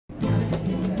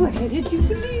We're headed to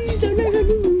Belize on our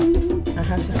honeymoon. I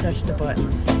have to touch the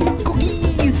buttons.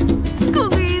 Cookies!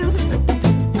 Cookies!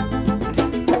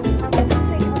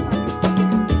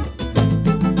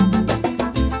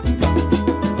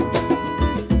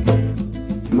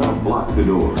 Do not block the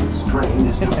doors. Train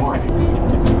is departing.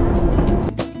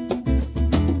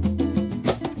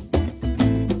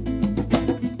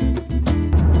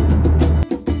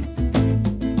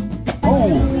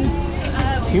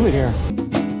 It's humid here.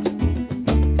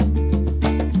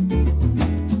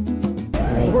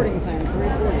 Boarding time,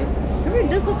 3:40. Everybody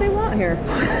does what they want here.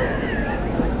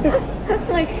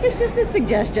 Like, it's just a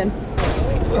suggestion.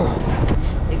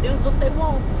 They do what they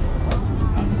want.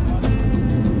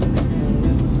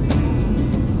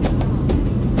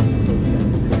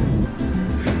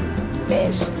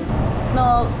 Fish.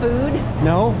 Smell food?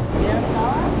 No? Yeah,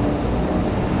 smell it?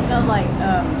 Smells like,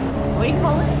 what do you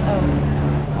call it?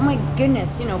 Oh my goodness,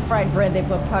 you know, fried bread they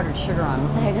put powdered sugar on.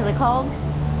 What the heck is it called?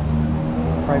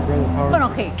 Fried bread with powder. Funnel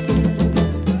cake.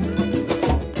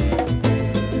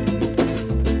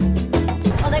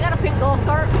 Oh, they got a pink golf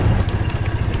cart.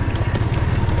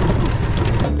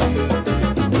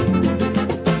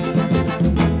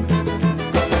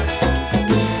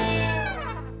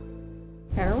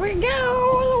 Here we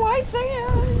go, the white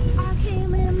sand. I'm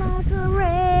feeling like a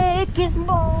wrecking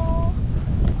ball.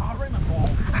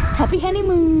 Happy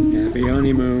honeymoon. Happy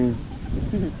honeymoon.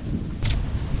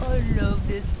 I love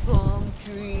this palm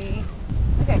tree.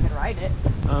 I think I could ride it.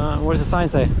 What does the sign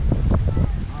say?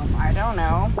 I don't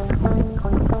know.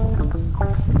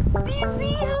 Do you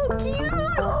see how cute?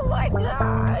 Oh my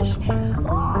gosh.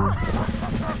 Oh.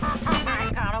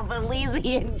 I got a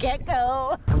Belizean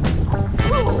gecko.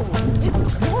 Ooh,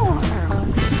 it's warm.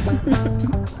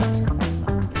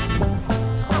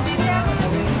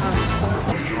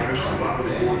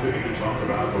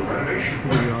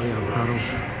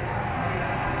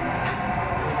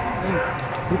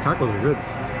 These tacos are good.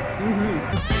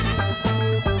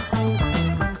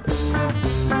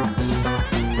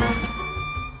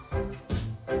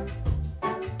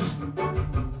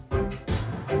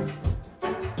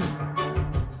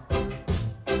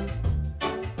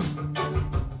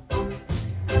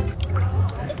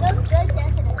 It feels good,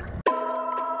 doesn't it?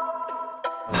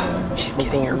 She's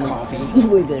getting her coffee.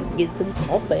 We're gonna get some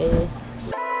coffee.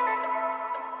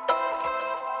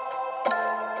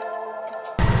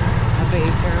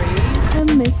 And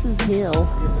Mrs. Hill.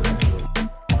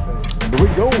 Here we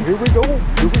go, here we go,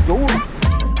 here we go.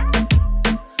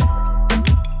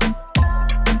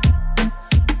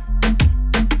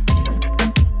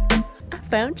 I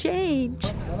found change.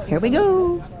 Here we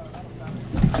go.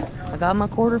 I got my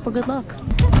quarter for good luck.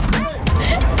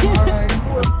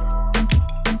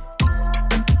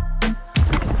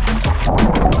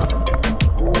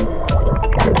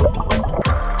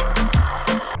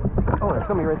 Oh, there's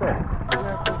somebody right there.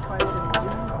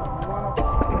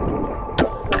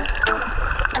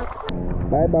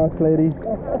 Bye, boss lady.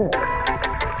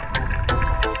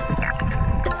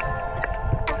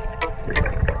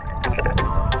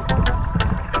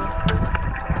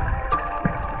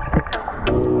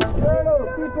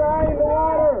 Keep your eye in the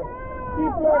water.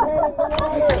 Keep your head in the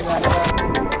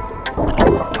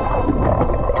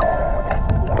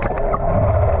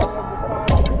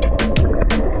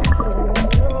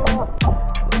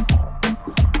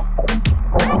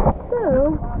So,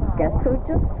 guess who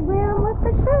just swam with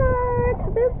the sharks?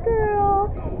 This girl.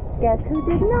 Guess who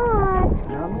did not?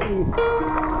 Not me.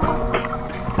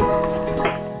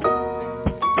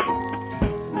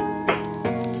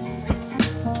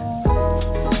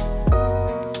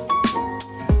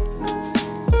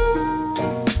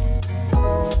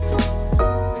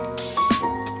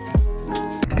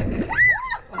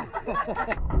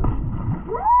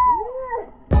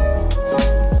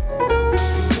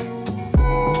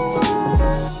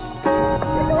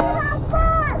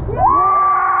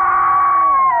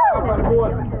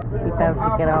 We have to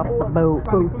get off the boat.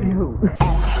 Boat too.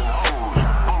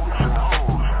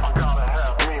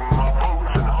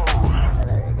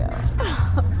 There you go.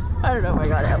 I don't know if I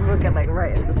got it. I'm looking like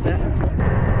right at the center.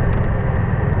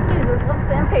 Jesus, I'm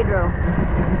San Pedro.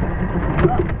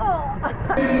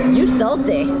 You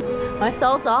salty. My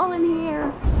salt's all in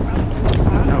here.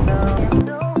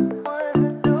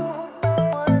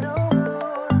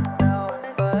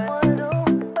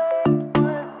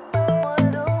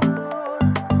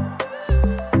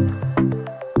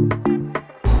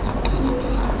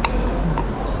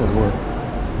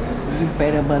 You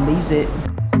better believe it.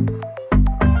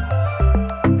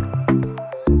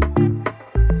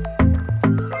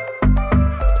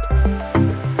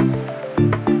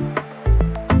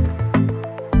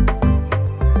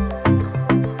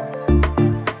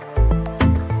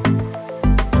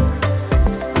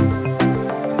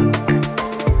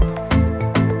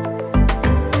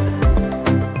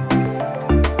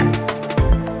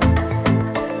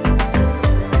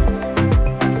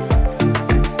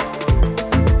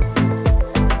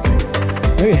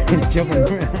 Jumping.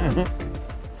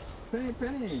 Penny,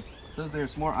 Penny. So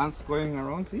there's more ants going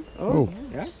around, see? Oh.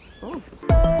 Yeah? Oh.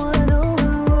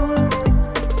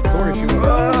 Sorry, she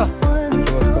was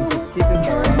confiscated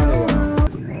by one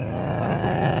of the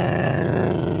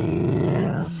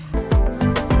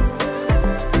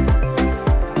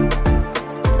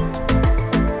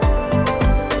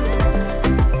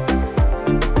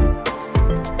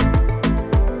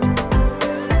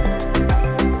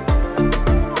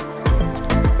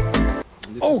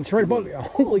Oh, it's right above me.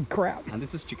 Holy crap. And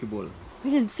this is chickibol. We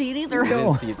didn't see it either. I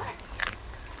didn't see it.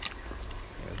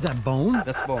 Is that bone?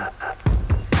 That's bone.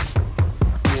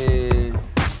 Yeah.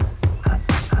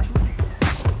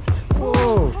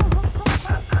 Whoa.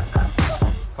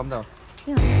 Come down.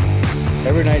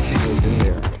 Every night she goes in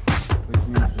there. Which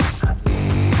means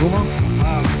Puma?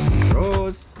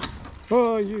 Rose.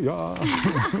 Oh, yeah.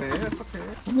 Okay, that's okay.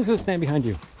 I'm just gonna stand behind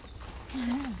you.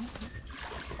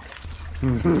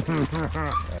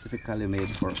 Specifically made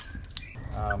for. He's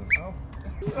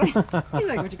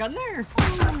like, what you got there?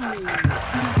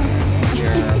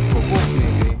 Yeah, provoked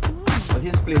maybe. But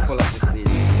he's playful at this stage.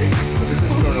 So this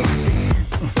is sort of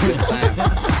this time.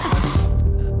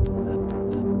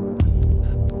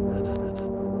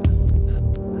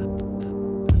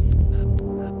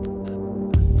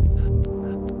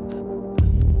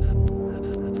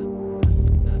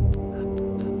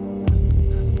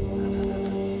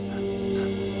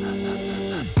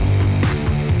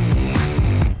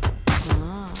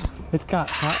 It's got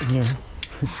hot in here.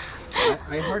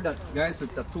 I heard that guys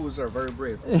with tattoos are very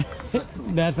brave.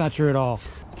 That's not true at all.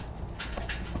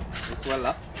 It's well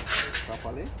up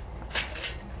properly.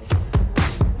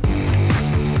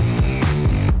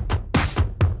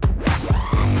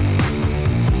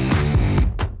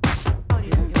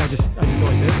 I just go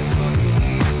like this.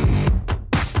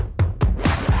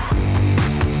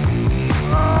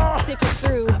 Stick it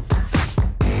through.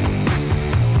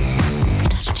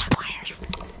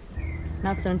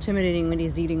 Not so intimidating when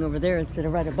he's eating over there instead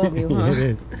of right above you, huh? It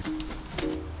is.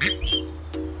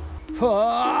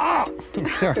 Oh,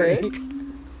 sorry.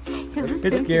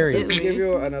 It's scary. Let me give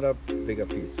you another bigger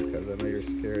piece because I know you're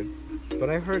scared.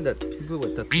 But I heard that people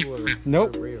with tattoos are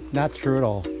Nope, brave. not true at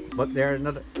all. But they're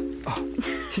not. Oh,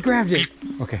 she grabbed it.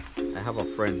 Okay. I have a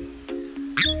friend.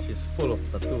 She's full of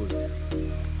tattoos.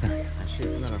 And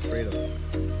she's not afraid of it.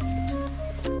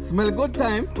 Smell good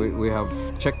time. We have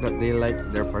checked that they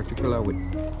like their particular with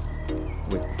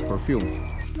perfume.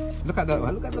 Look at that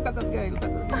one. Look at that guy. Look at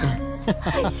that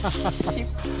guy.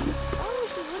 Sheeps. Oh,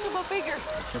 she's a little bit bigger.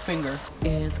 Your finger.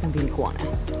 It's gonna be an iguana.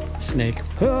 Snake.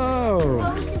 Oh.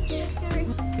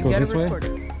 You Go gotta this way? record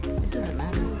it. It doesn't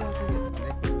matter.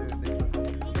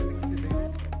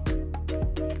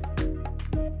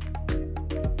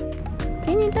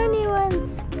 Teeny tiny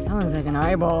ones. That one's like an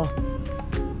eyeball.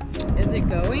 Is it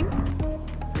going?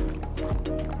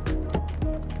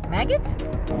 Maggots?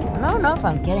 I don't know if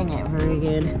I'm getting it very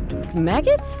good.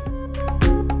 Maggots?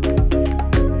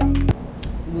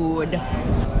 Good.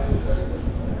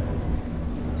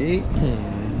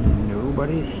 18.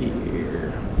 Nobody's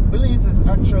here. Belize is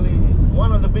actually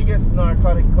one of the biggest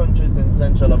narcotic countries in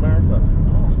Central America.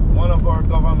 One of our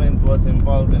government was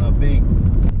involved in a big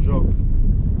drug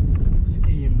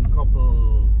scheme a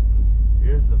couple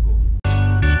years ago.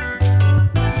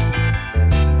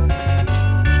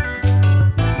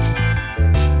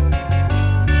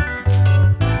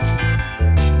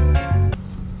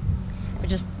 But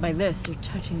just by this, you're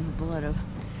touching the blood of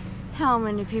how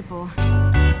many people?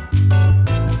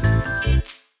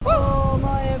 Oh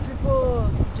my people!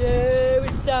 Today we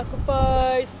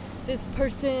sacrifice this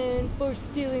person for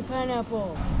stealing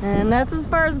pineapple. And that's as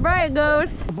far as Brian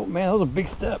goes. Oh, man, those are big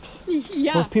steps.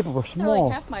 Yeah. Those people were They're small.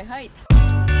 like half my height.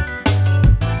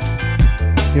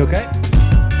 You okay?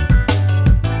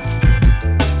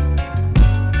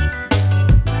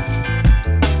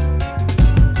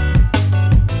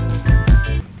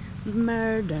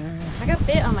 Murder. I got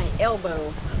bit on my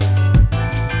elbow.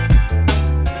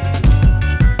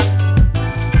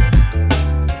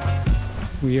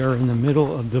 We are in the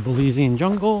middle of the Belizean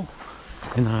jungle,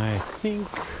 and I think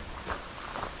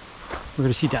we're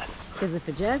gonna see death. Because if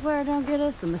a jaguar don't get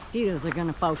us, the mosquitoes are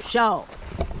gonna fall short.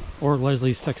 Or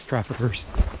Leslie's sex traffickers.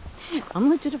 I'm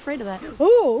legit afraid of that.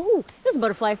 Oh, there's a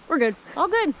butterfly. We're good. All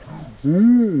good.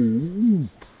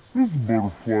 This butterfly.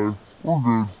 We're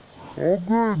good. All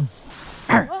good.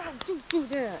 Oh, don't do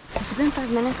that. It's been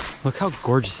 5 minutes. Look how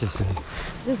gorgeous this is.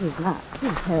 This is not. This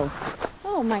is hell.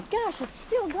 Oh my gosh, it's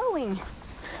still going.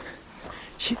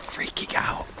 She's freaking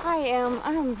out.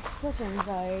 I'm such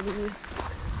anxiety.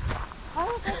 I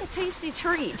don't like a tasty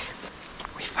treat.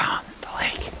 We found the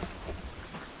lake.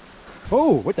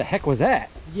 Oh, what the heck was that?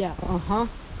 Yeah,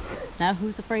 Now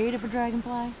who's afraid of a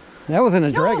dragonfly? That wasn't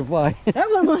a dragonfly. That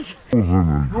one was.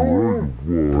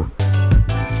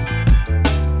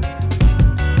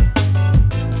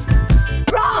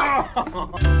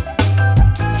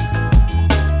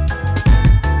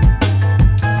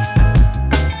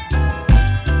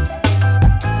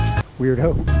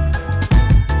 Weirdo.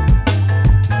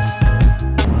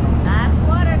 Nice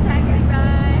water taxi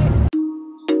ride.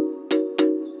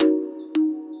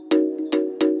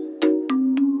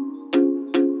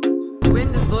 The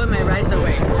wind is blowing my rice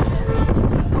away.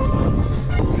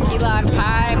 Key lime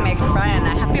pie makes Brian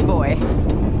a happy boy.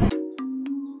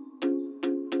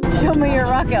 Show me your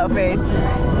rock out face.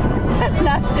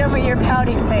 Not show me your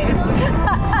pouting face.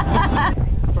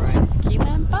 Brian's key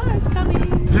lime pie is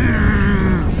coming.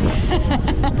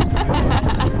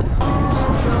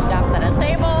 Stopped at a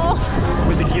table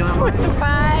With the key lime with the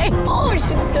pie. Oh,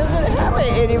 she doesn't have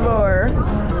it anymore.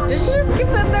 Did she just give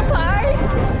them the pie?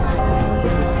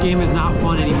 This game is not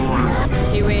fun anymore.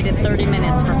 He waited 30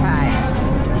 minutes for pie.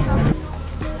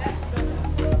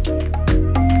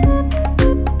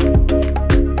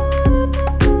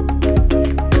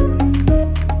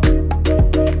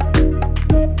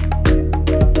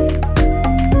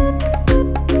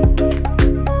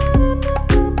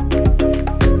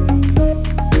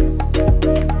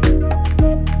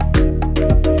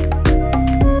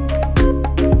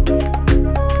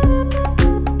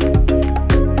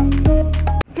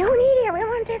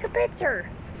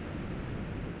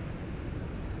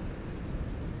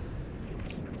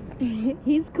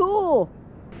 He's cool.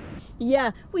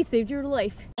 Yeah, we saved your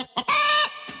life.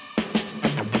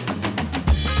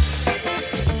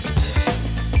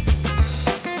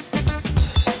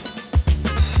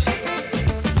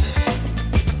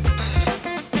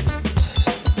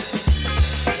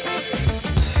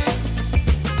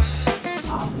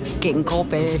 Getting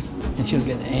cold-pay. And she was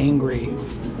getting angry.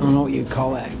 I don't know what you'd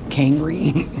call that.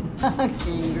 Kangry?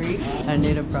 Angry. I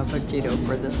need a frappuccino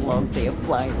for this long day of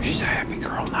flight. She's a happy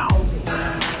girl now.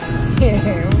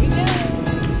 Here we go.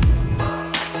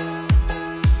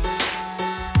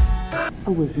 I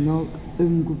was not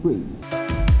angry.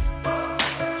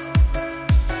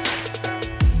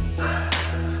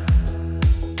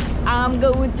 I'm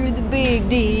going through the Big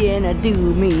D and I do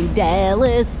me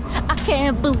Dallas. I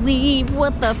can't believe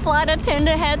what the flight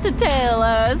attendant had to tell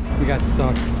us. We got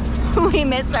stuck. We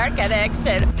missed our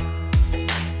connection.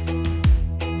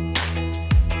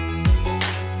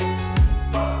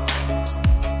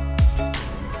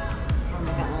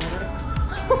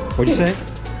 What'd you say?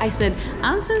 I said,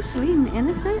 I'm so sweet and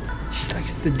innocent. She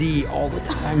likes the D all the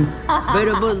time.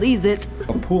 Better believe it.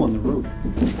 A pool on the roof.